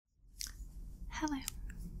Hello.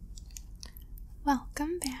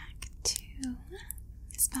 Welcome back to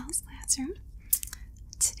Miss Bell's classroom.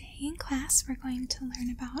 Today in class we're going to learn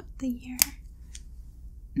about the year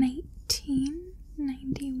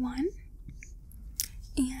 1991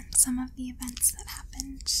 and some of the events that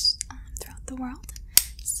happened throughout the world.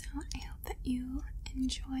 So I hope that you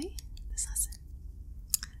enjoy this lesson.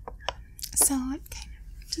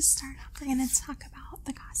 To start off, we're going to talk about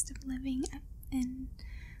the cost of living in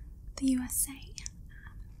the USA.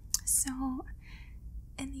 So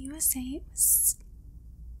in the USA, it was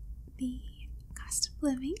the cost of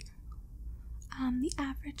living. The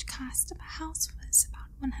average cost of a house was about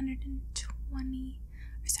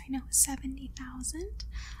 $70,000.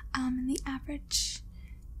 And the average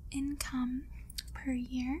income per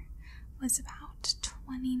year was about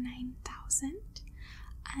 $29,000.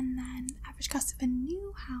 And then the average cost of a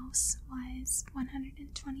new house was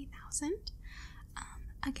 $120,000.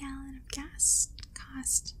 A gallon of gas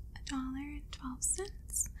cost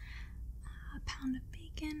 $1.12. A pound of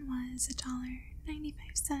bacon was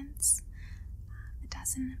 $1.95. A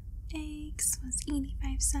dozen of eggs was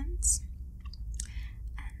 85 cents.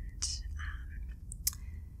 And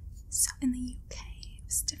so in the UK it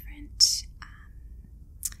was different.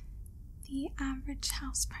 The average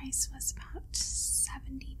house price was about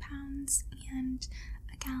 £70, and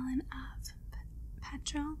a gallon of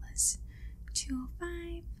petrol was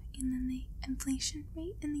 $2.05, and then the inflation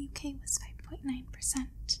rate in the UK was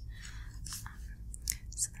 5.9%.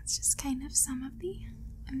 So that's just kind of some of the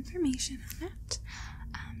information on it.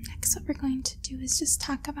 Next, what we're going to do is just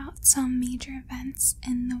talk about some major events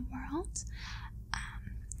in the world.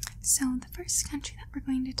 So the first country that we're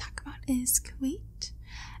going to talk about is Kuwait.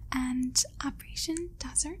 And Operation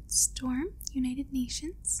Desert Storm, United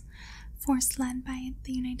Nations, force led by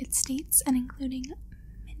the United States and including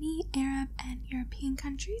many Arab and European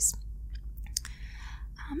countries.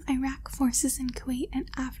 Iraq forces in Kuwait, and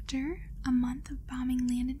after a month of bombing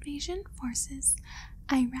land invasion, forces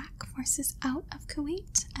Iraq forces out of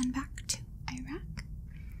Kuwait and back to Iraq.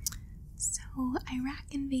 So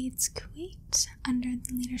Iraq invades Kuwait under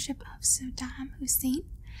the leadership of Saddam Hussein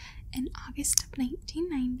in August of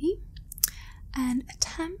 1990 and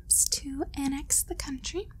attempts to annex the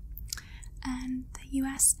country, and the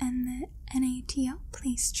US and the NATO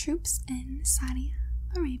placed troops in Saudi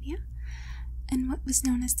Arabia in what was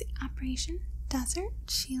known as the Operation Desert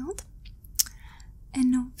Shield. In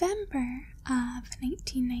November of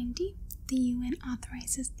 1990, the UN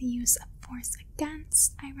authorizes the use of force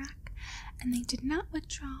against Iraq, and they did not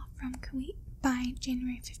withdraw from Kuwait by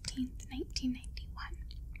January 15th, 1991.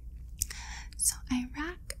 So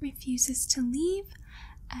Iraq refuses to leave,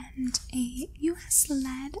 and a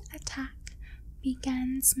US-led attack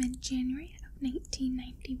begins mid-January of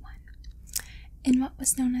 1991 in what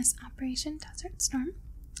was known as Operation Desert Storm.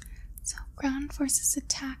 So ground forces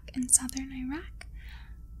attack in southern Iraq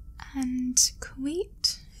and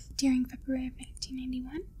Kuwait during February of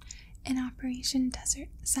 1991 in Operation Desert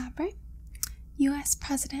Sabre. US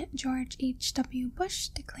President George H.W. Bush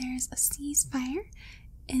declares a ceasefire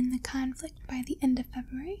in the conflict by the end of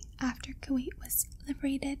February after Kuwait was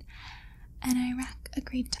liberated and Iraq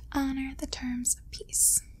agreed to honor the terms of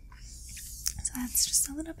peace. So that's just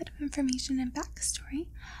a little bit of information and backstory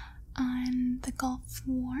on the Gulf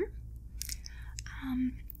War.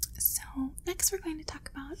 So next we're going to talk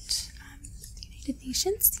about the United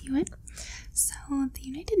Nations, the UN. So the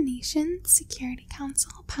United Nations Security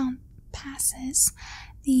Council passes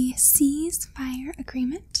the Ceasefire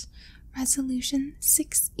Agreement, Resolution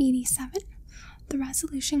 687. The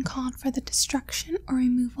resolution called for the destruction or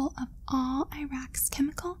removal of all Iraq's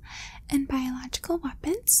chemical and biological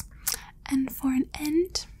weapons and for an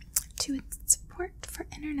end to its support for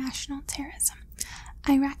international terrorism.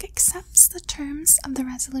 Iraq accepts the terms of the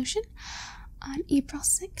resolution on April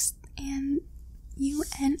 6th, and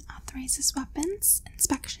UN authorizes weapons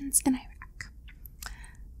inspections in Iraq.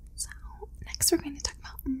 So next we're going to talk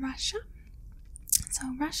about Russia.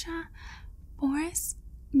 So Russia, Boris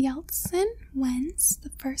Yeltsin wins the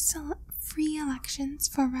first free elections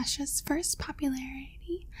for Russia's first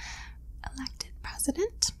popularity elected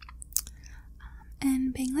president.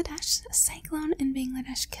 And Bangladesh, a cyclone in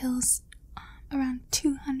Bangladesh kills around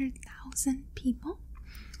 200,000 people.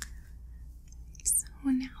 So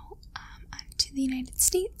now on to the United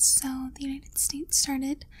States. So the United States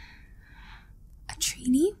started a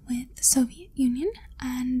treaty with the Soviet Union,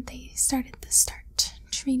 and they started the START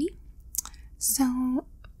Treaty. So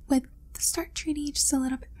with the START Treaty, just a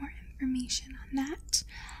little bit more information on that.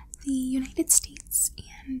 The United States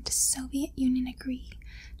and Soviet Union agree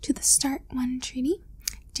to the START I Treaty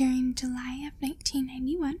during July of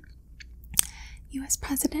 1991. US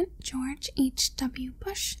President George H.W.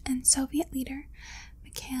 Bush and Soviet leader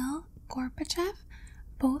Mikhail Gorbachev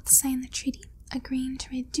both signed the treaty, agreeing to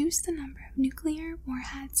reduce the number of nuclear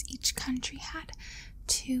warheads each country had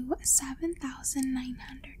to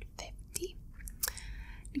 7,950.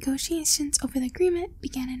 Negotiations over the agreement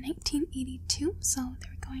began in 1982, so they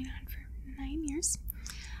were going on for 9 years,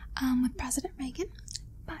 with President Reagan,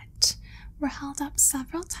 but were held up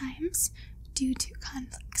several times due to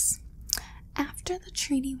conflicts. After the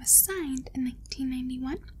treaty was signed in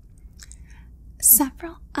 1991,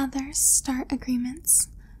 several other START agreements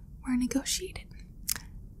were negotiated,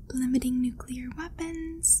 limiting nuclear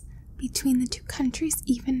weapons between the two countries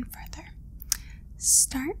even further.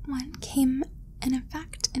 START 1 came in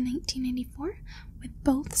effect in 1994, with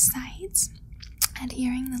both sides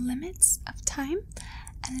adhering the limits of time,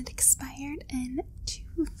 and it expired in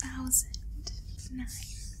 2009.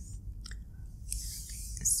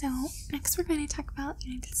 So next we're going to talk about the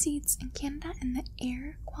United States and Canada and the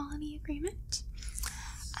Air Quality Agreement.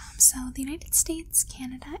 So the United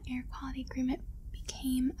States-Canada Air Quality Agreement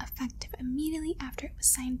became effective immediately after it was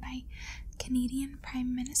signed by Canadian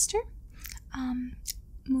Prime Minister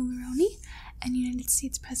Mulroney and United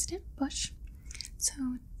States President Bush.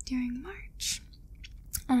 So during March,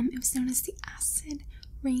 it was known as the Acid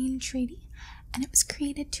Rain Treaty, and it was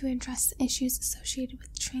created to address the issues associated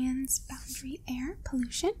with transboundary air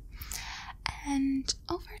pollution, and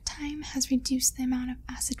over time has reduced the amount of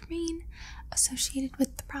acid rain associated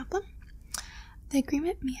with the problem. The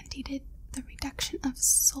agreement mandated the reduction of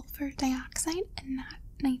sulfur dioxide and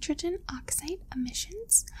nitrogen oxide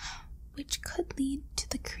emissions, which could lead to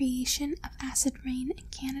the creation of acid rain in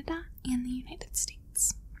Canada and the United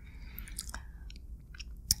States.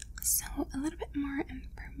 So a little bit more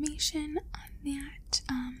information on that.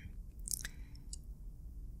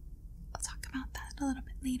 I'll talk about that a little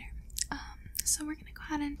bit later. So we're going to go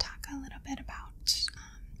ahead and talk a little bit about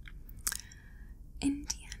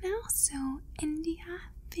India now. So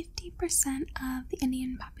India, 50% of the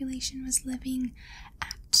Indian population was living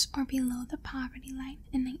at or below the poverty line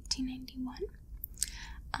in 1991.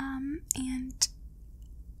 And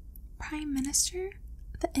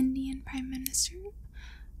the Indian Prime Minister,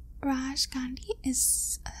 Raj Gandhi,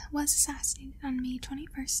 was assassinated on May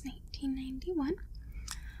 21st, 1991.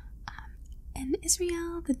 In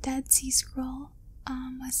Israel, the Dead Sea Scroll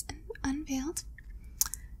was unveiled.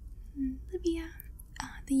 In Libya,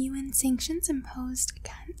 the UN sanctions imposed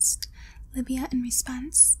against Libya in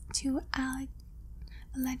response to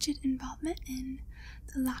alleged involvement in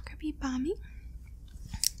the Lockerbie bombing.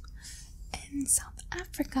 In South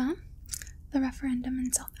Africa, the referendum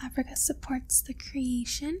in South Africa supports the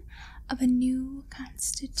creation of a new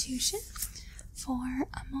constitution for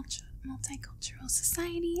a multicultural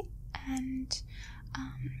society, and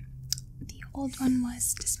the old one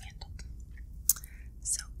was dismantled.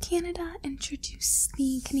 So Canada introduced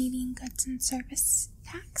the Canadian Goods and Service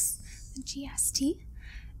Tax, the GST,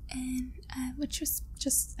 and which was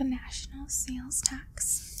just a national sales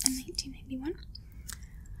tax in 1991.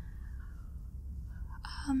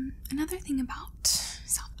 Another thing about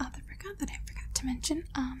South Africa that I forgot to mention,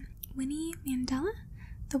 Winnie Mandela,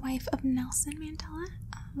 the wife of Nelson Mandela,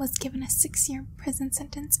 was given a 6-year prison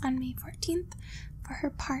sentence on May 14th for her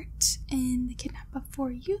part in the kidnap of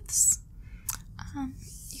 4 youths.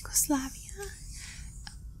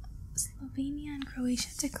 Slovenia and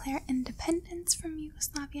Croatia declare independence from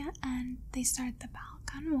Yugoslavia, and they started the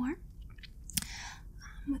Balkan War.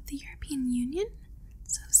 With the European Union,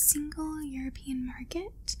 so single European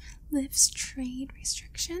market lifts trade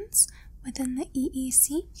restrictions within the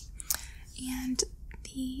EEC, and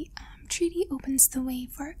the treaty opens the way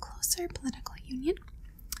for a closer political union.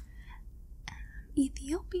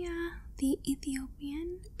 Ethiopia, the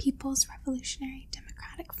Ethiopian People's Revolutionary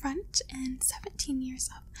Democratic Front, and 17 years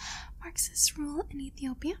of Marxist rule in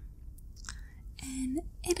Ethiopia. In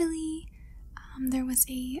Italy, there was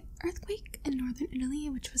a earthquake in northern Italy,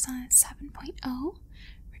 which was on a 7.0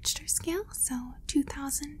 Richter scale, so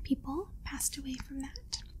 2,000 people passed away from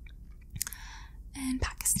that. In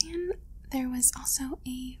Pakistan, there was also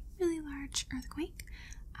a really large earthquake.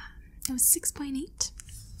 It was 6.8. It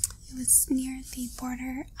was near the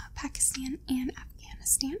border of Pakistan and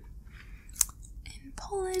Afghanistan. In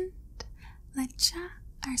Poland, Lech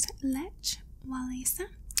Walesa,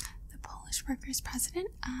 the Polish workers' president,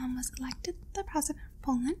 was elected the president of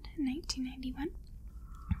Poland in 1991.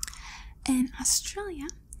 In Australia,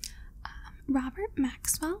 Robert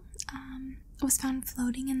Maxwell was found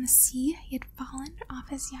floating in the sea. He had fallen off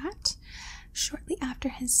his yacht. Shortly after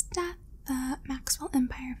his death, the Maxwell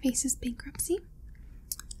Empire faces bankruptcy.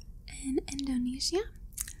 In Indonesia,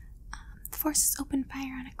 the forces opened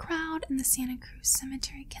fire on a crowd in the Santa Cruz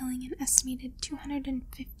cemetery, killing an estimated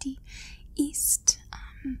 250 East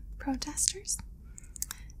protesters.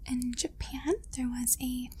 In Japan, there was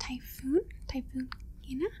a Typhoon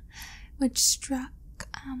Kina, which struck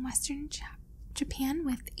western Japan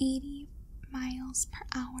with 80 miles per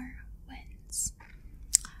hour winds.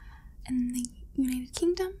 In the United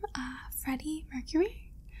Kingdom, Freddie Mercury,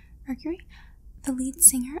 the lead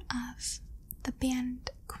singer of the band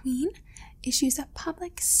Queen, issues a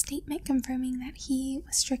public statement confirming that he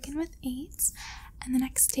was stricken with AIDS, and the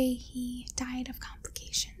next day he died of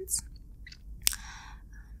complications.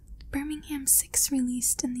 Birmingham 6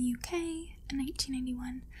 released in the UK in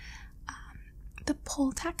 1991. The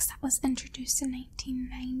poll tax that was introduced in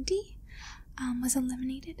 1990 was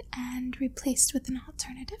eliminated and replaced with an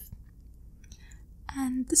alternative.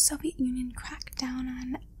 And the Soviet Union cracked down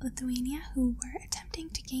on Lithuania, who were attempting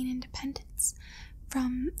to gain independence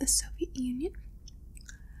from the Soviet Union.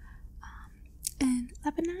 In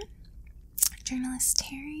Lebanon, journalist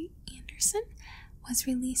Terry Anderson was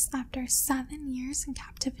released after 7 years in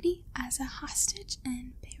captivity as a hostage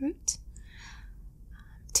in Beirut.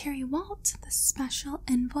 Terry Walt, the special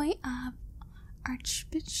envoy of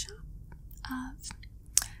Archbishop of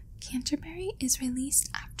Canterbury, is released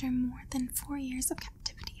after more than 4 years of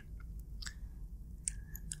captivity.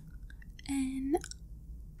 In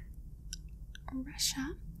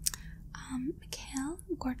Russia, Mikhail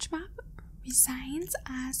Gorbachev resigns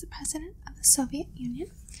as the president of the Soviet Union,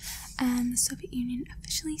 and the Soviet Union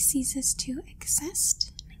officially ceases to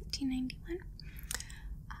exist in 1991.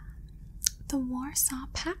 The Warsaw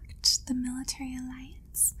Pact, the military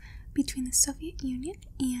alliance between the Soviet Union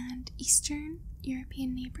and Eastern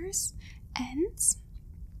European neighbors, ends.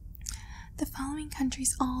 The following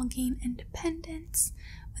countries all gain independence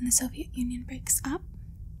when the Soviet Union breaks up.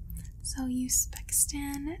 So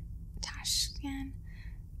Uzbekistan, Tashkent,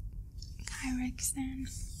 Kyrgyzstan,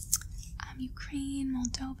 Ukraine,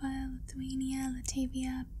 Moldova, Lithuania,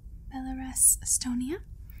 Latvia, Belarus, Estonia.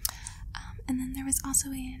 And then there was also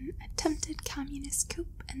an attempted communist coup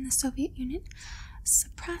in the Soviet Union,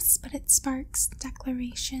 suppressed, but it sparks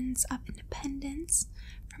declarations of independence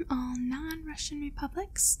from all non-Russian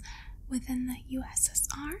republics within the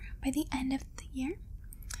USSR. By the end of the year,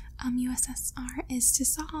 USSR is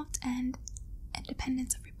dissolved and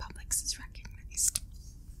independence of republics is recognized.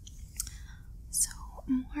 So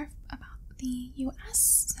more about the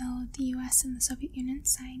US. So the US and the Soviet Union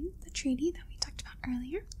signed the treaty that we talked about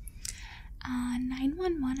earlier.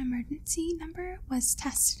 911 emergency number was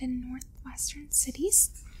tested in northwestern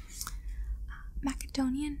cities.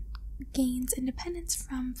 Macedonia gains independence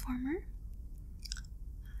from former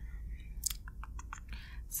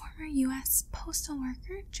U.S. postal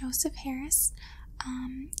worker Joseph Harris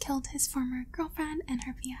killed his former girlfriend and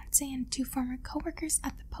her fiance and 2 former co-workers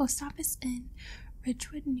at the post office in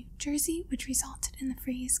Ridgewood, New Jersey, which resulted in the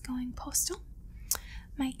phrase "going postal."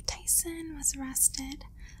 Mike Tyson was arrested.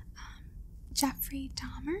 Jeffrey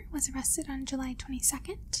Dahmer was arrested on July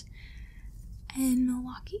 22nd in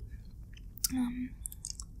Milwaukee.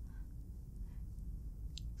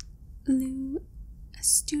 A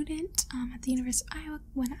student at the University of Iowa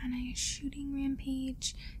went on a shooting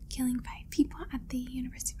rampage, killing 5 people at the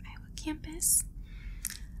University of Iowa campus.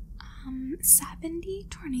 70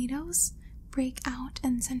 tornadoes break out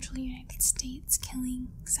in the central United States, killing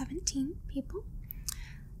 17 people.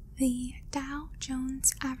 The Dow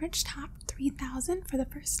Jones average topped 3,000 for the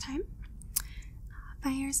first time.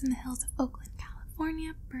 Fires in the hills of Oakland,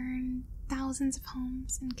 California burned thousands of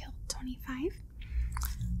homes and killed 25.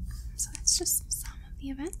 So that's just some of the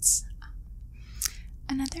events.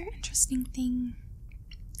 Another interesting thing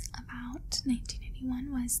about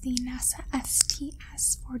 1981 was the NASA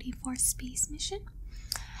STS-44 space mission.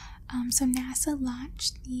 So NASA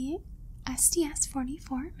launched the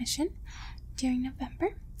STS-44 mission during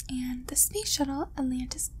November, and the space shuttle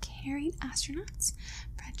Atlantis carried astronauts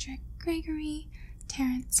Frederick Gregory,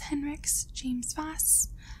 Terrence Henricks, James Voss,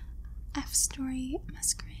 F. Story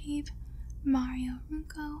Musgrave, Mario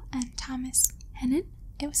Runco, and Thomas Hennon.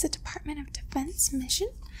 It was a Department of Defense mission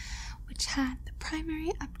which had the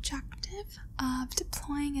primary objective of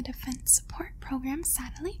deploying a defense support program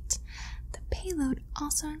satellite. The payload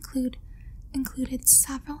also included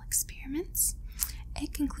several experiments.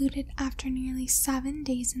 It concluded after nearly 7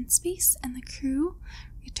 days in space, and the crew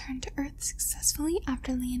returned to Earth successfully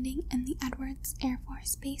after landing in the Edwards Air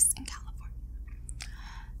Force Base in California.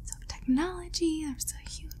 So technology, there was a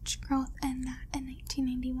huge growth in that in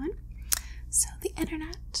 1991. So the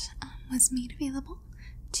internet was made available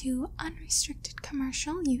to unrestricted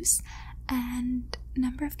commercial use, and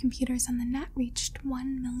number of computers on the net reached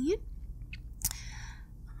 1 million.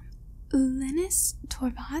 Linus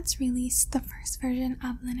Torvalds released the first version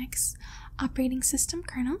of Linux operating system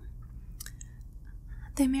kernel.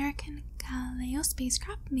 The American Galileo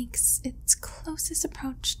spacecraft makes its closest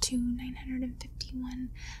approach to 951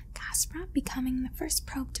 Caspra, becoming the first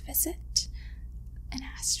probe to visit an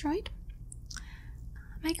asteroid.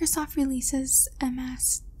 Microsoft releases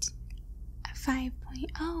MS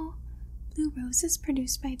 5.0. Blue Roses,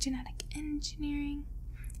 produced by Genetic Engineering,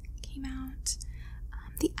 came out.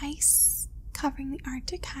 The ice covering the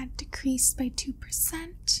Arctic had decreased by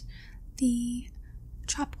 2%. The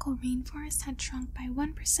tropical rainforest had shrunk by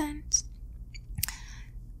 1%.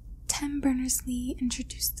 Tim Berners-Lee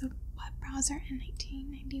introduced the web browser in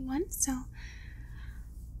 1991. So,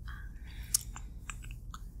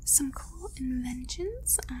 some cool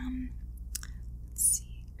inventions. Let's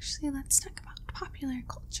see. Actually, let's talk about popular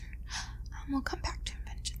culture. We'll come back to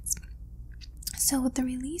inventions. So, with the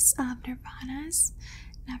release of Nirvana's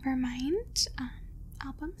Nevermind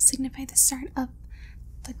album signified the start of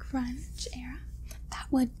the grunge era that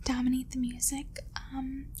would dominate the music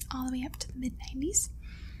all the way up to the mid-90s.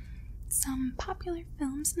 Some popular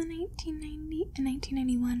films in the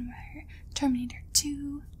 1991 were Terminator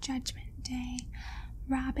 2, Judgment Day,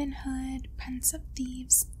 Robin Hood, Prince of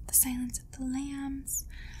Thieves, The Silence of the Lambs,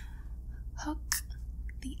 Hook,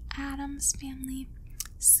 The Addams Family,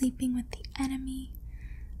 Sleeping with the Enemy,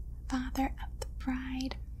 Father of the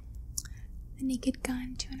Bride, The Naked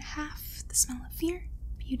Gun 2.5, The Smell of Fear,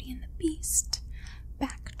 Beauty and the Beast,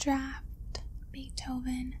 Backdraft,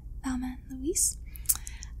 Beethoven, Thelma and Louise.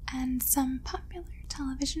 And some popular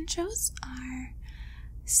television shows are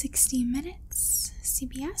 60 Minutes,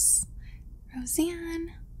 CBS,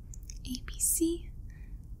 Roseanne, ABC,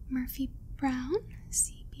 Murphy Brown,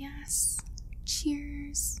 CBS,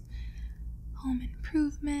 Cheers, Home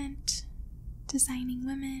Improvement, Designing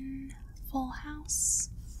Women, Full House,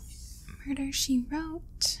 Murder, She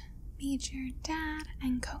Wrote, Major Dad,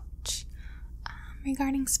 and Coach.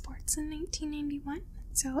 Regarding sports in 1991,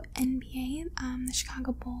 so NBA, the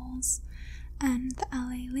Chicago Bulls and the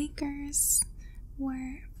LA Lakers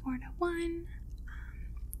were 4-1.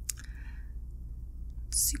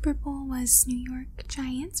 Super Bowl was New York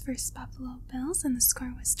Giants versus Buffalo Bills, and the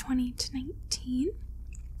score was 20-19.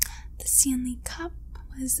 The Stanley Cup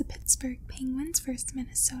was the Pittsburgh Penguins versus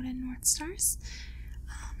Minnesota North Stars.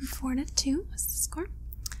 4-2 was the score.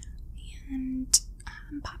 And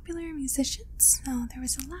popular musicians. So there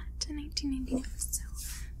was a lot in 1991. So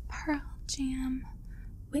Pearl Jam,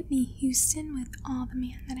 Whitney Houston with All the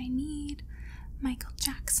Man That I Need, Michael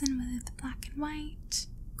Jackson with Black and White,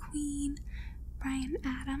 Queen, Bryan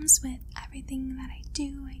Adams with Everything That I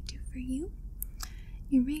Do for You,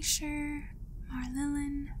 Erasure,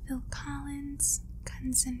 Marilyn, Phil Collins,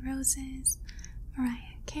 Guns N' Roses,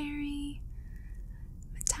 Mariah Carey,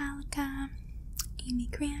 Metallica, Amy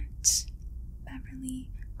Grant, Beverly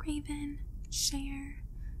Craven, Cher,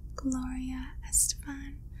 Gloria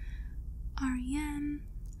Estefan, R.E.M.,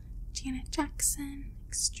 Janet Jackson,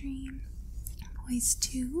 Extreme, Boys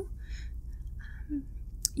 2,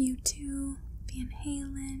 U2, Van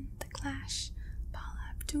Halen, The Clash, Paula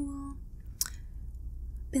Abdul,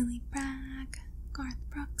 Billy Bragg, Garth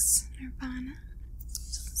Brooks, Nirvana.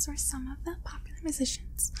 So those are some of the popular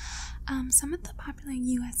musicians. Some of the popular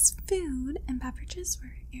U.S. food and beverages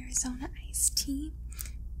were Arizona iced tea,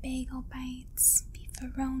 bagel bites,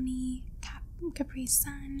 beefaroni, Capri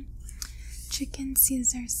Sun, chicken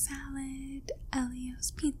Caesar salad,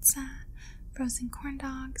 Elio's pizza, frozen corn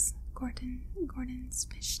dogs, Gordon's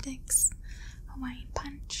fish sticks, Hawaiian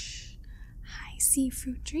punch, high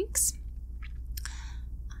seafood drinks.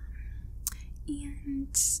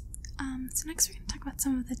 So next we're going to talk about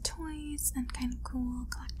some of the toys and kind of cool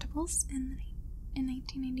collectibles in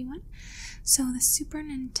 1991. So the Super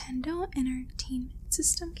Nintendo Entertainment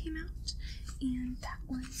System came out, and that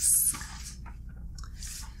was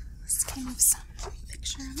kind of some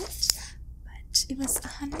picture of it, but it was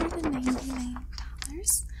 $199.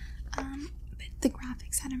 But the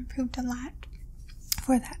graphics had improved a lot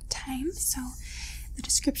for that time, so the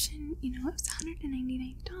description, it was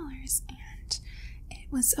 $199, and it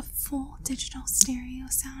was a full digital stereo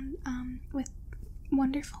sound with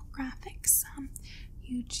wonderful graphics,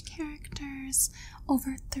 huge characters,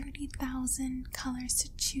 over 30,000 colors to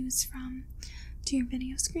choose from to your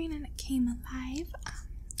video screen, and it came alive,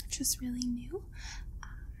 which was really new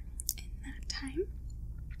in that time.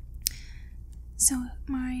 So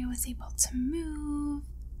Mario was able to move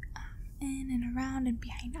in and around and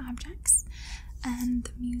behind objects, and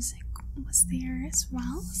the music was there as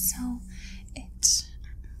well, so it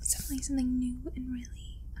was definitely something new and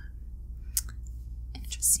really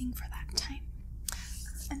interesting for that time.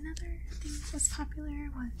 Another thing that was popular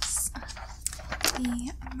was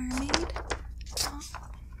the mermaid doll.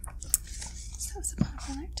 So that was a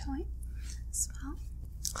popular toy as well.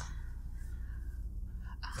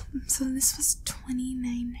 So this was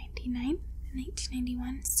 $29.99 in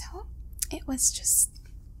 1991. So it was just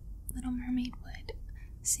Little Mermaid would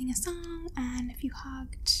sing a song, and if you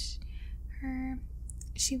hugged her,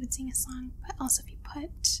 she would sing a song. But also, if you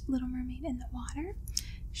put Little Mermaid in the water,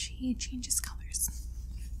 she changes colors.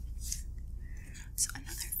 So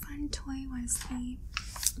another fun toy was the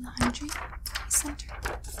laundry center.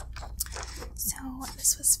 So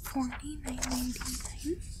this was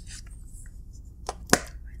 $49.99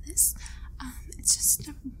 for this. It's just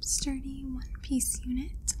a sturdy one-piece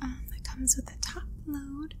unit that comes with a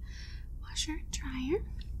top-load washer and dryer,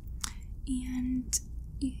 and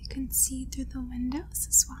you can see through the windows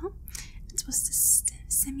as well. It's supposed to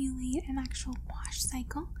simulate an actual wash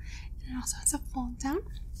cycle, and it also has a fold down.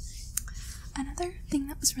 Another thing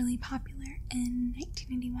that was really popular in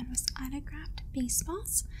 1991 was autographed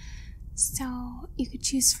baseballs. So you could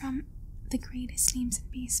choose from the greatest names in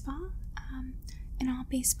baseball, and all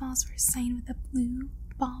baseballs were signed with a blue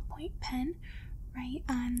ballpoint pen right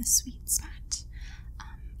on the sweet spot.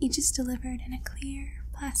 Each is delivered in a clear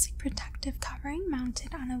plastic protective covering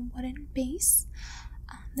mounted on a wooden base.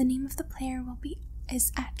 The name of the player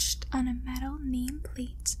is etched on a metal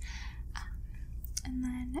nameplate, and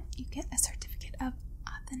then you get a certificate of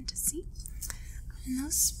authenticity. And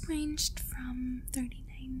those ranged from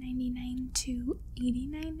 $39.99 to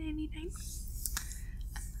 $89.99.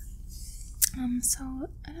 So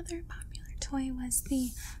another popular toy was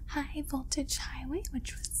the High Voltage Highway,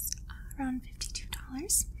 which was around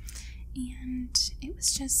 $52, and it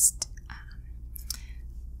was just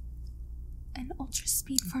an ultra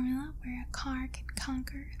speed formula where a car could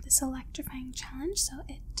conquer this electrifying challenge. So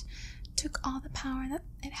it took all the power that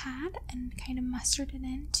it had and kind of mustered it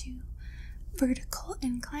into vertical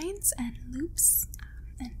inclines and loops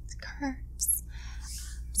and curves.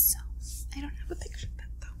 So I don't have a picture of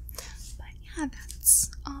that though, but yeah,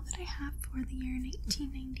 that's all that I have for the year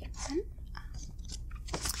 1991.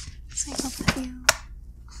 So I hope that you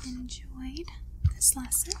enjoyed this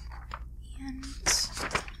lesson, and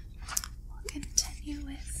we'll continue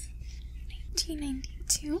with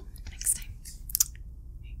 1992.